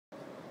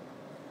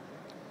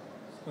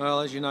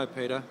Well, as you know,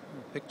 Peter,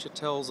 a picture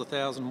tells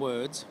 1,000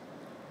 words.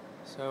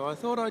 So I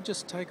thought I'd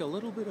just take a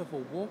little bit of a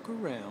walk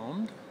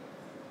around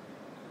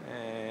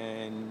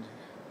and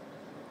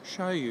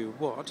show you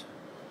what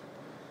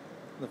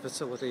the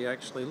facility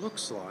actually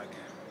looks like.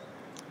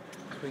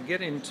 As we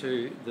get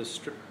into the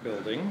strip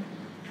building,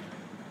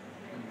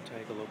 and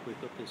take a look, we've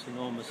got this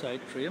enormous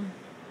atrium,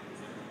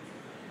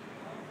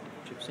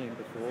 which you've seen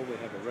before. We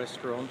have a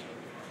restaurant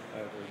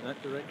over in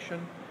that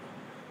direction,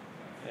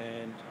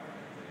 and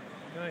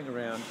going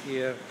around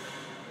here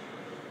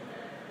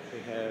we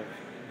have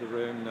the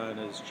room known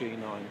as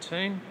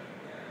G19,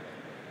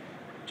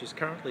 which is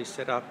currently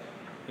set up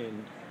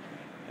in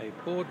a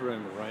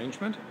boardroom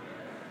arrangement.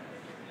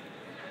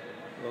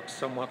 It looks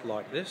somewhat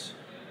like this.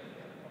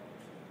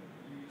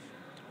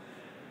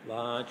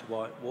 Large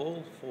white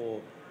wall for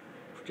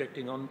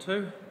projecting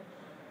onto,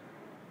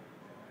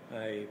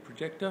 a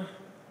projector,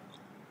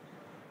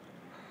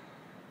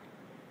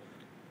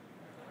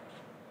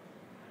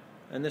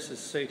 and this is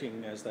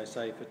seating, as they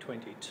say, for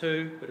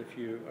 22, but if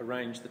you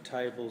arrange the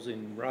tables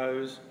in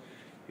rows,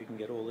 you can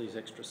get all these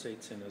extra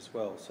seats in as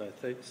well. So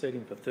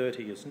seating for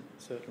 30 is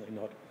certainly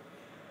not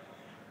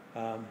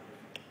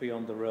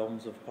beyond the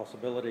realms of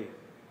possibility.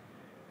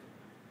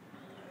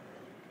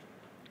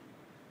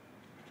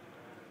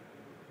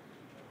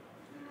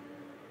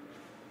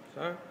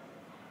 So,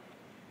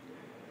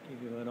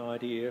 give you an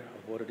idea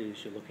of what it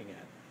is you're looking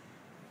at.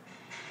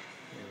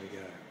 There we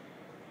go.